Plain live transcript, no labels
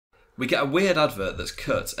We get a weird advert that's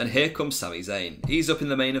cut, and here comes Sami Zayn. He's up in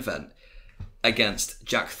the main event against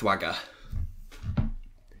Jack Thwagger.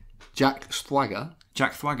 Jack Thwagger?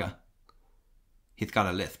 Jack Thwagger. He's got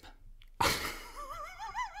a lisp.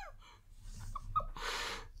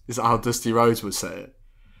 Is that how Dusty Rhodes would say it?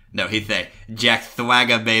 No, he'd say, Jack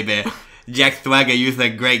Thwagger, baby. Jack Thwagger, you're a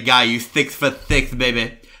great guy. You 6'6",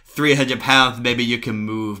 baby. 300 pounds, baby. You can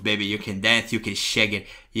move, baby. You can dance. You can shake it.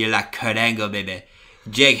 You're like Kurt Angle, baby.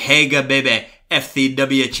 Jake Hager, baby.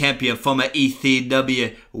 FCW champion. Former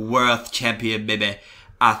ECW World champion, baby.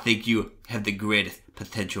 I think you have the greatest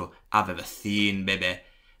potential I've ever seen, baby.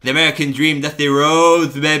 The American Dream, Dusty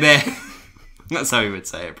Rhodes, baby. That's how he would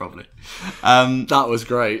say it, probably. That was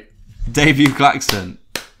great. Debut Claxton.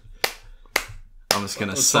 I'm just going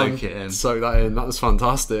to soak it in. Soak that in. That was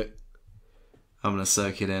fantastic. I'm going to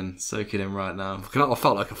soak it in. Soak it in right now. I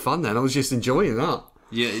felt like a fan then. I was just enjoying that.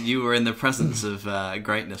 You were in the presence of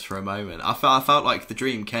greatness for a moment. I felt like the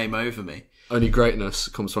dream came over me. Only greatness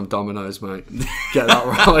comes from Domino's, mate. Get that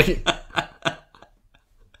right.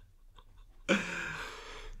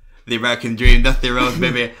 The American Dream, Dusty Rhodes,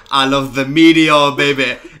 baby. I love the meteor,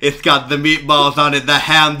 baby. It's got the meatballs on it, the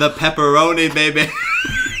ham, the pepperoni, baby.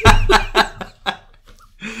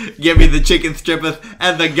 Give me the chicken strippers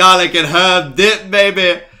and the garlic and herb dip,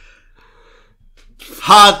 baby.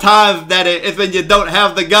 Hard times, daddy. It's when you don't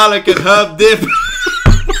have the garlic and herb dip.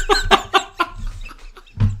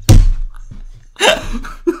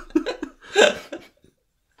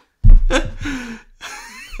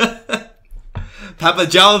 Papa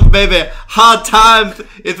John's, baby. Hard times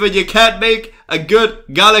is when you can't make a good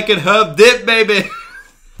garlic and herb dip, baby.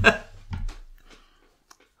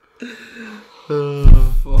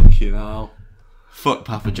 Fucking hell. Fuck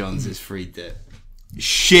Papa John's free dip.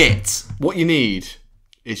 Shit. What you need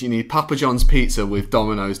is Papa John's pizza with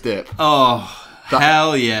Domino's dip. Oh,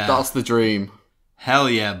 hell yeah. That's the dream. Hell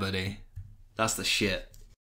yeah, buddy. That's the shit.